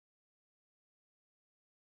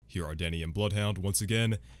Here are Danny and Bloodhound once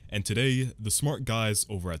again, and today, the smart guys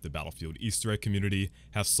over at the Battlefield Easter egg community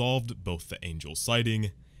have solved both the Angel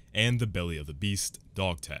sighting and the Belly of the Beast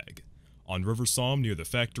dog tag. On River Psalm near the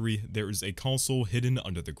factory, there is a console hidden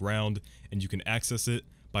under the ground, and you can access it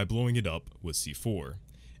by blowing it up with C4.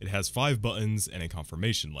 It has 5 buttons and a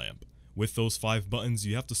confirmation lamp. With those 5 buttons,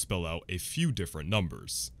 you have to spell out a few different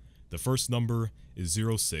numbers. The first number is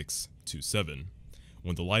 0627.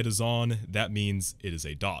 When the light is on, that means it is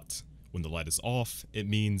a dot. When the light is off, it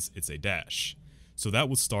means it's a dash. So that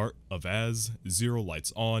would start of as 0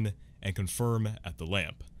 lights on and confirm at the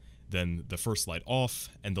lamp. Then the first light off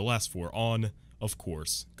and the last 4 on, of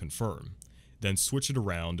course, confirm. Then switch it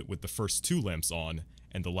around with the first 2 lamps on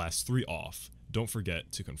and the last 3 off. Don't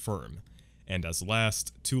forget to confirm. And as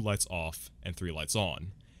last, 2 lights off and 3 lights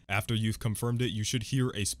on. After you've confirmed it, you should hear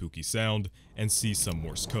a spooky sound and see some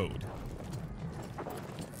Morse code.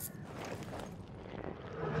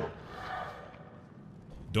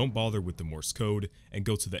 Don't bother with the Morse code and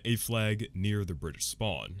go to the A flag near the British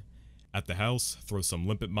spawn. At the house, throw some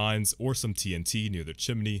limpet mines or some TNT near the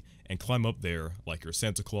chimney and climb up there like your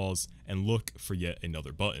Santa Claus and look for yet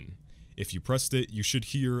another button. If you pressed it, you should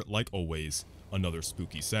hear, like always, another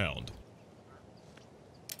spooky sound.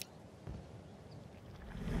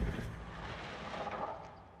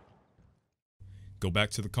 Go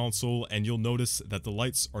back to the console and you'll notice that the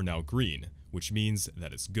lights are now green, which means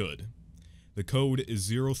that it's good. The code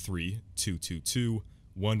is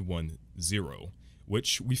 032222110,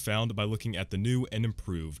 which we found by looking at the new and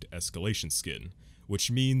improved escalation skin,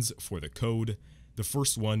 which means for the code, the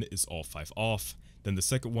first one is all 5 off, then the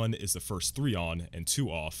second one is the first 3 on and 2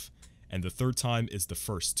 off, and the third time is the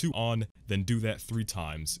first 2 on, then do that 3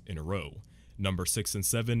 times in a row. Number 6 and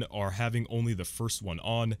 7 are having only the first one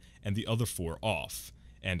on and the other 4 off,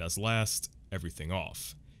 and as last, everything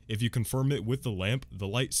off. If you confirm it with the lamp, the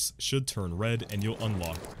lights should turn red and you'll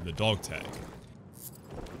unlock the dog tag.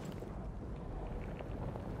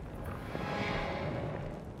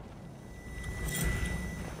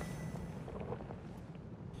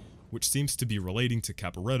 Which seems to be relating to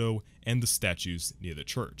Caporetto and the statues near the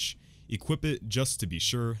church. Equip it just to be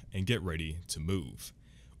sure and get ready to move.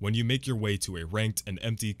 When you make your way to a ranked and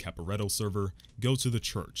empty Caporetto server, go to the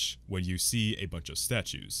church when you see a bunch of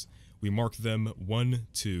statues. We mark them 1,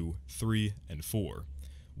 2, 3, and 4.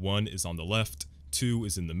 1 is on the left, 2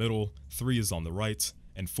 is in the middle, 3 is on the right,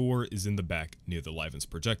 and 4 is in the back near the Livens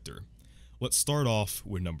projector. Let's start off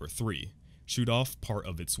with number 3. Shoot off part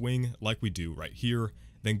of its wing like we do right here,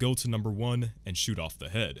 then go to number 1 and shoot off the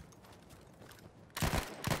head.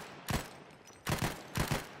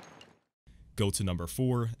 Go to number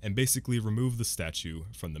 4 and basically remove the statue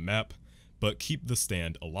from the map, but keep the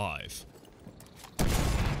stand alive.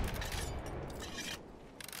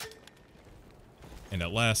 And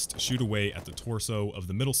at last, shoot away at the torso of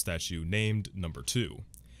the middle statue named number 2.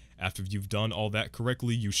 After you've done all that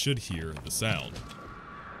correctly, you should hear the sound.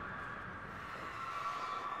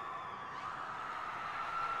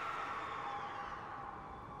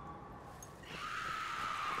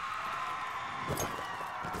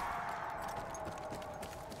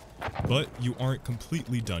 But you aren't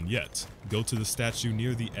completely done yet. Go to the statue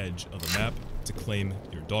near the edge of the map to claim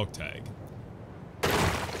your dog tag.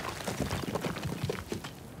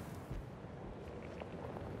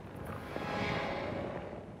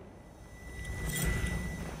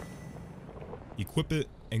 Equip it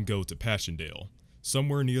and go to Passchendaele.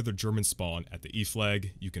 Somewhere near the German spawn at the E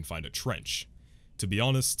flag, you can find a trench. To be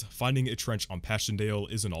honest, finding a trench on Passchendaele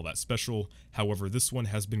isn't all that special, however this one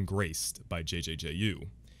has been graced by JJJU.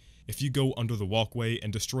 If you go under the walkway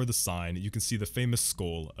and destroy the sign, you can see the famous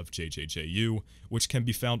skull of JJJU, which can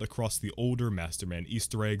be found across the older Masterman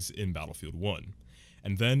Easter eggs in Battlefield 1.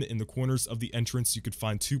 And then in the corners of the entrance you could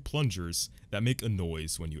find 2 plungers that make a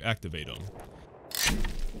noise when you activate them.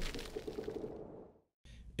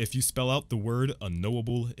 If you spell out the word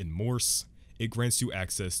unknowable in Morse, it grants you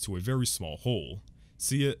access to a very small hole.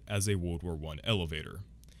 See it as a World War I elevator,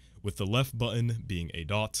 with the left button being a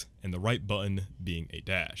dot and the right button being a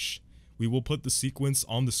dash. We will put the sequence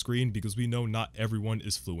on the screen because we know not everyone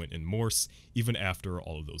is fluent in Morse, even after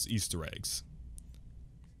all of those Easter eggs.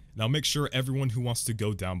 Now make sure everyone who wants to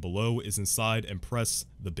go down below is inside and press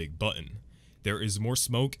the big button. There is more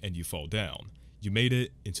smoke and you fall down. You made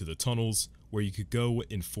it into the tunnels where you could go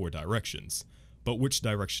in 4 directions, but which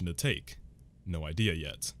direction to take? No idea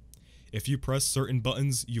yet. If you press certain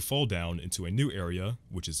buttons, you fall down into a new area,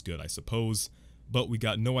 which is good I suppose, but we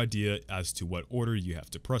got no idea as to what order you have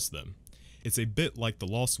to press them. It's a bit like the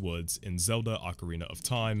Lost Woods in Zelda Ocarina of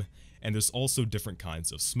Time, and there's also different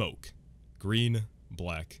kinds of smoke: green,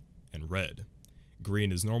 black, and red.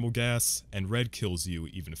 green is normal gas, and red kills you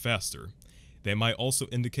even faster. They might also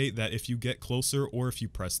indicate that if you get closer or if you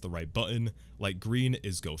press the right button, like green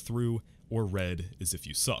is go through, or red is if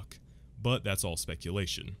you suck. But that's all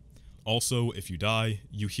speculation. Also, if you die,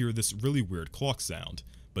 you hear this really weird clock sound,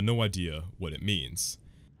 but no idea what it means.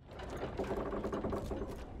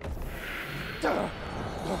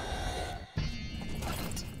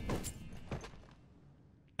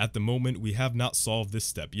 At the moment, we have not solved this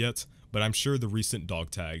step yet, but I'm sure the recent dog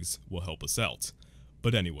tags will help us out.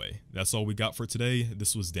 But anyway, that's all we got for today.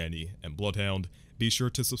 This was Danny and Bloodhound. Be sure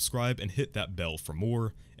to subscribe and hit that bell for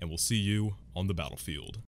more, and we'll see you on the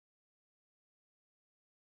battlefield.